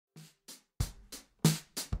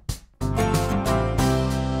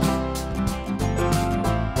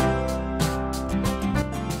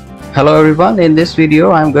Hello everyone, in this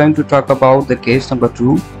video I am going to talk about the case number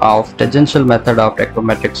 2 of tangential method of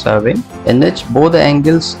tachometric surveying, in which both the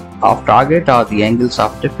angles of target are the angles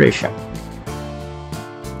of depression.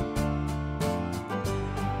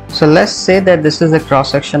 So let's say that this is a cross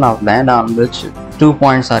section of land on which 2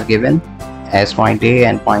 points are given as point A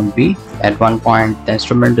and point B. At one point the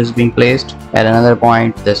instrument is being placed, at another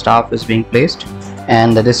point the staff is being placed,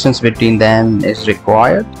 and the distance between them is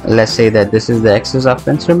required. Let's say that this is the axis of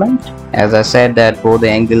instrument. As I said that both the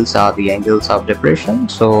angles are the angles of depression,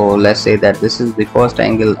 so let's say that this is the first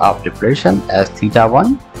angle of depression as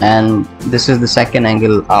theta1 and this is the second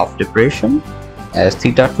angle of depression as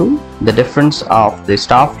theta2. The difference of the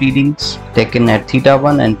staff readings taken at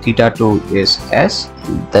theta1 and theta2 is s.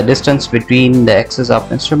 The distance between the axis of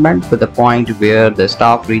instrument with the point where the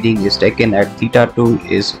staff reading is taken at theta2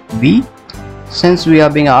 is v. Since we are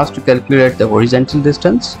being asked to calculate the horizontal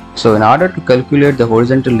distance, so in order to calculate the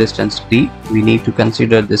horizontal distance d, we need to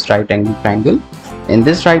consider this right angle triangle. In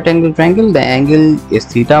this right angle triangle, the angle is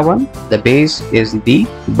theta1, the base is d,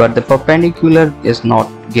 but the perpendicular is not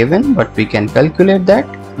given, but we can calculate that.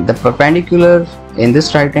 The perpendicular in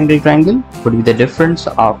this right angle triangle would be the difference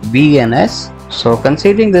of b and s. So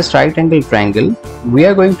considering this right angle triangle, we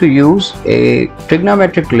are going to use a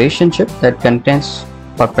trigonometric relationship that contains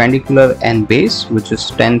perpendicular and base, which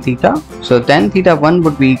is tan theta. So tan theta 1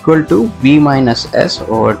 would be equal to v minus s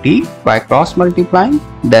over d. By cross multiplying,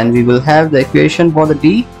 then we will have the equation for the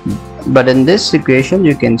d, but in this equation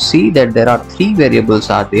you can see that there are three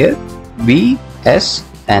variables are there: v, s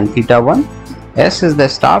and theta 1. S is the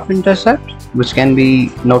staff intercept, which can be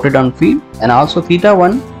noted on field, and also theta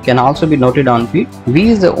 1 can also be noted on field. V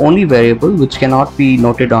is the only variable which cannot be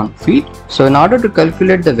noted on field. So in order to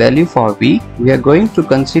calculate the value for V, we are going to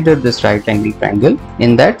consider this right angle triangle.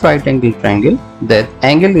 In that right angle triangle, the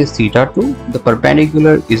angle is theta 2, the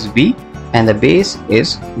perpendicular is V and the base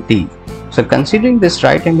is D. So considering this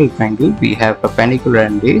right angle triangle, we have perpendicular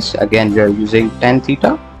and base. Again, we are using tan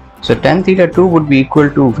theta. So tan theta 2 would be equal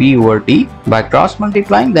to v over d. By cross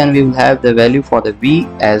multiplying, then we will have the value for the v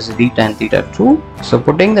as d tan theta 2. So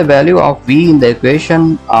putting the value of v in the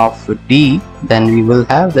equation of d, then we will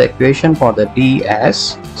have the equation for the d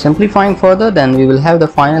as, simplifying further, then we will have the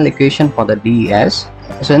final equation for the d as.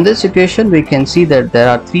 So in this equation we can see that there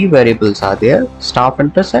are three variables are there: staff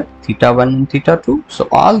intercept, theta 1 and theta 2. So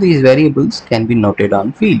all these variables can be noted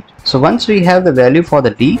on field. So once we have the value for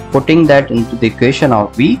the d, putting that into the equation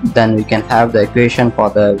of v, then we can have the equation for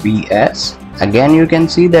the v as. Again, you can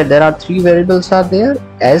see that there are three variables are there: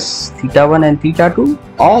 s, theta 1 and theta 2.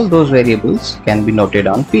 All those variables can be noted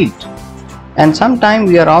on field. And sometime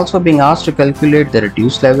we are also being asked to calculate the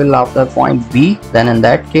reduced level of the point B. Then in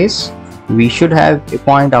that case, we should have a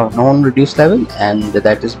point of known reduced level, and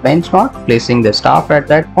that is benchmark, placing the staff at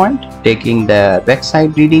that point, taking the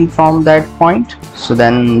backside reading from that point. So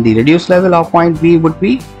then the reduced level of point B would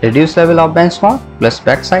be reduced level of benchmark plus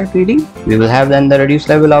backside reading. We will have then the reduced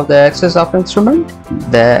level of the axis of instrument.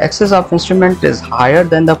 The axis of instrument is higher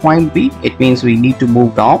than the point B. It means we need to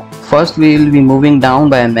move down. First we will be moving down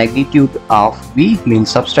by a magnitude of V, means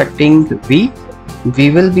subtracting V.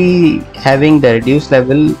 We will be having the reduced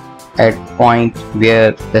level at point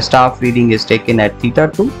where the staff reading is taken at theta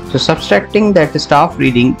 2. So subtracting that staff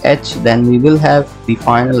reading h, then we will have the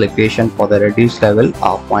final equation for the reduced level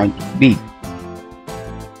of point B.